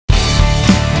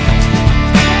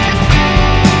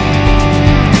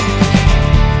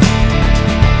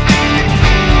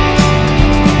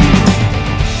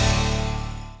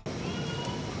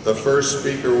first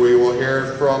speaker we will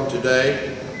hear from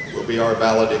today will be our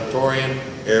valedictorian,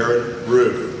 Erin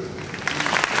Ruth.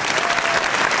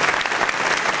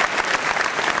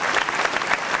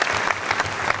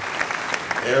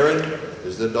 Erin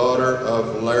is the daughter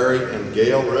of Larry and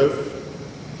Gail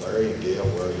Ruth. Larry and Gail,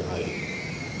 where are you hiding?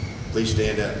 Please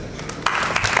stand up.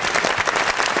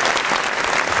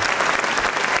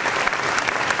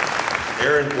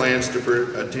 Erin plans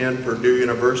to attend Purdue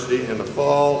University in the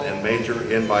fall and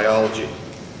major in biology.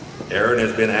 Erin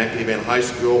has been active in high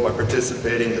school by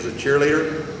participating as a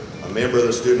cheerleader, a member of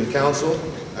the student council,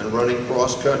 and running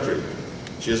cross country.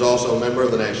 She is also a member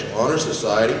of the National Honor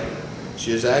Society.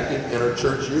 She is active in her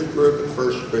church youth group at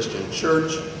First Christian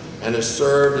Church and has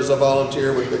served as a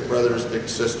volunteer with Big Brothers Big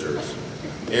Sisters.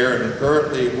 Erin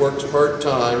currently works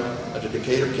part-time at the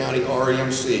Decatur County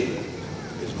REMC.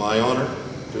 It is my honor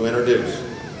to introduce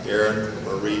Erin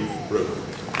Marie Ruth.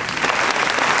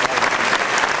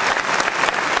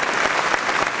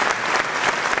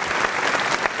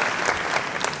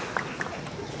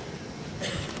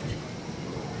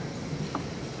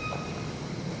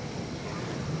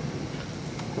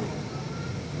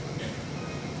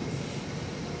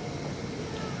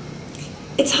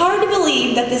 It's hard to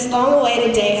believe that this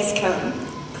long-awaited day has come.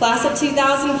 Class of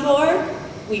 2004,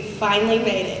 we've finally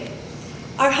made it.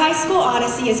 Our high school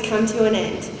odyssey has come to an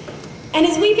end. And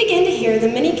as we begin to hear the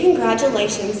many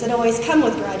congratulations that always come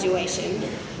with graduation,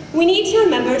 we need to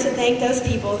remember to thank those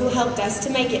people who helped us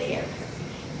to make it here.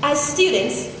 As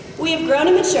students, we have grown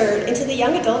and matured into the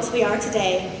young adults we are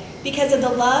today because of the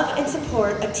love and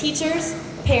support of teachers,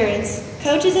 parents,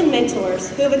 coaches, and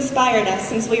mentors who have inspired us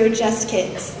since we were just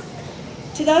kids.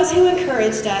 To those who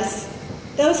encouraged us,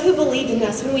 those who believed in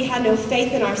us when we had no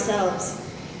faith in ourselves,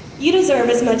 you deserve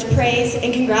as much praise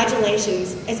and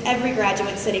congratulations as every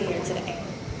graduate sitting here today.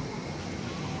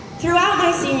 Throughout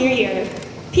my senior year,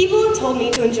 people have told me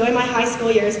to enjoy my high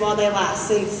school years while they last,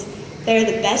 since they're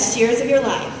the best years of your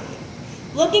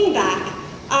life. Looking back,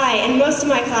 I and most of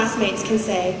my classmates can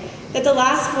say that the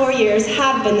last 4 years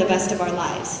have been the best of our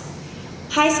lives.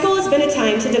 High school has been a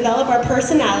time to develop our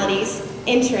personalities,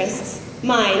 interests,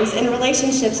 minds, and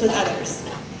relationships with others.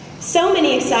 So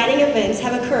many exciting events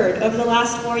have occurred over the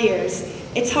last 4 years,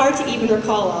 it's hard to even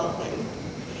recall all of them.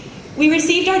 We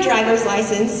received our driver's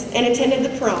license and attended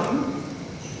the prom.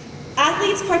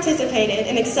 Athletes participated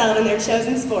and excelled in their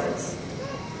chosen sports.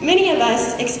 Many of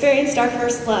us experienced our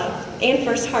first love and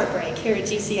first heartbreak here at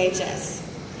GCHS.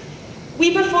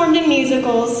 We performed in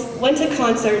musicals, went to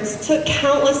concerts, took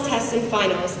countless tests and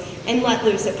finals, and let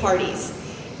loose at parties.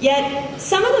 Yet,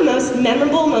 some of the most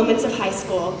memorable moments of high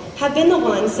school have been the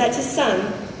ones that to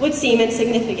some would seem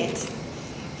insignificant.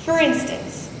 For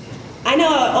instance, I know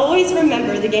I always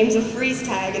remember the games of freeze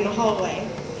tag in the hallway,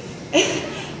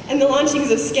 and the launchings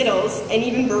of Skittles and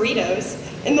even burritos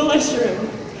in the lunchroom.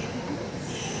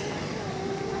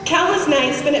 Countless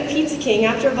nights spent at Pizza King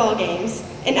after ball games,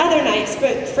 and other nights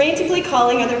spent frantically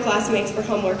calling other classmates for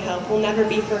homework help will never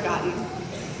be forgotten.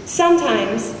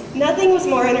 Sometimes, nothing was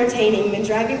more entertaining than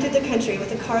driving through the country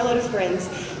with a carload of friends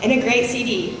and a great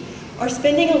CD, or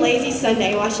spending a lazy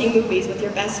Sunday watching movies with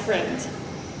your best friend.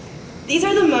 These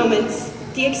are the moments,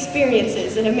 the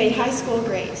experiences that have made high school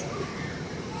great.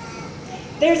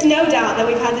 There's no doubt that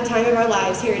we've had the time of our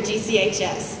lives here at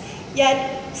GCHS,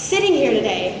 yet, sitting here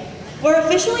today, we're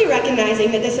officially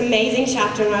recognizing that this amazing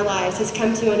chapter in our lives has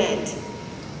come to an end.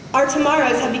 Our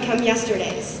tomorrows have become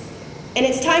yesterdays. And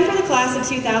it's time for the class of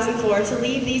 2004 to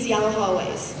leave these yellow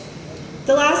hallways.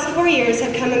 The last 4 years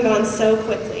have come and gone so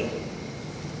quickly.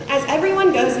 As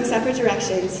everyone goes in separate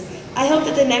directions, I hope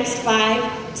that the next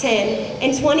 5, 10,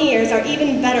 and 20 years are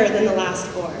even better than the last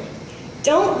 4.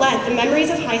 Don't let the memories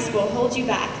of high school hold you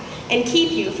back and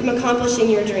keep you from accomplishing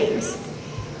your dreams.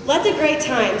 Let the great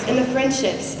times and the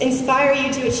friendships inspire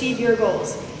you to achieve your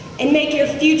goals and make your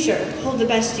future hold the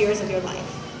best years of your life.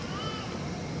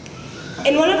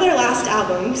 In one of their last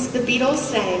albums, the Beatles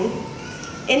sang,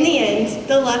 "In the end,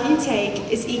 the love you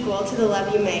take is equal to the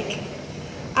love you make."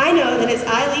 I know that as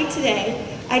I leave today,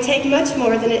 I take much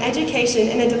more than an education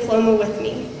and a diploma with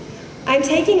me. I'm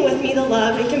taking with me the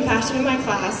love and compassion of my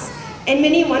class and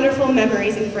many wonderful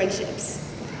memories and friendships.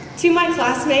 To my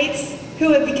classmates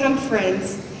who have become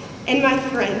friends, and my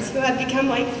friends who have become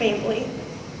like family,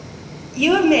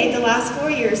 you have made the last 4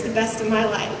 years the best of my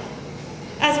life.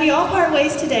 As we all part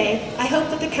ways today, I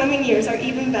hope that the coming years are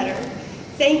even better.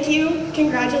 Thank you,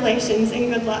 congratulations,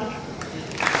 and good luck.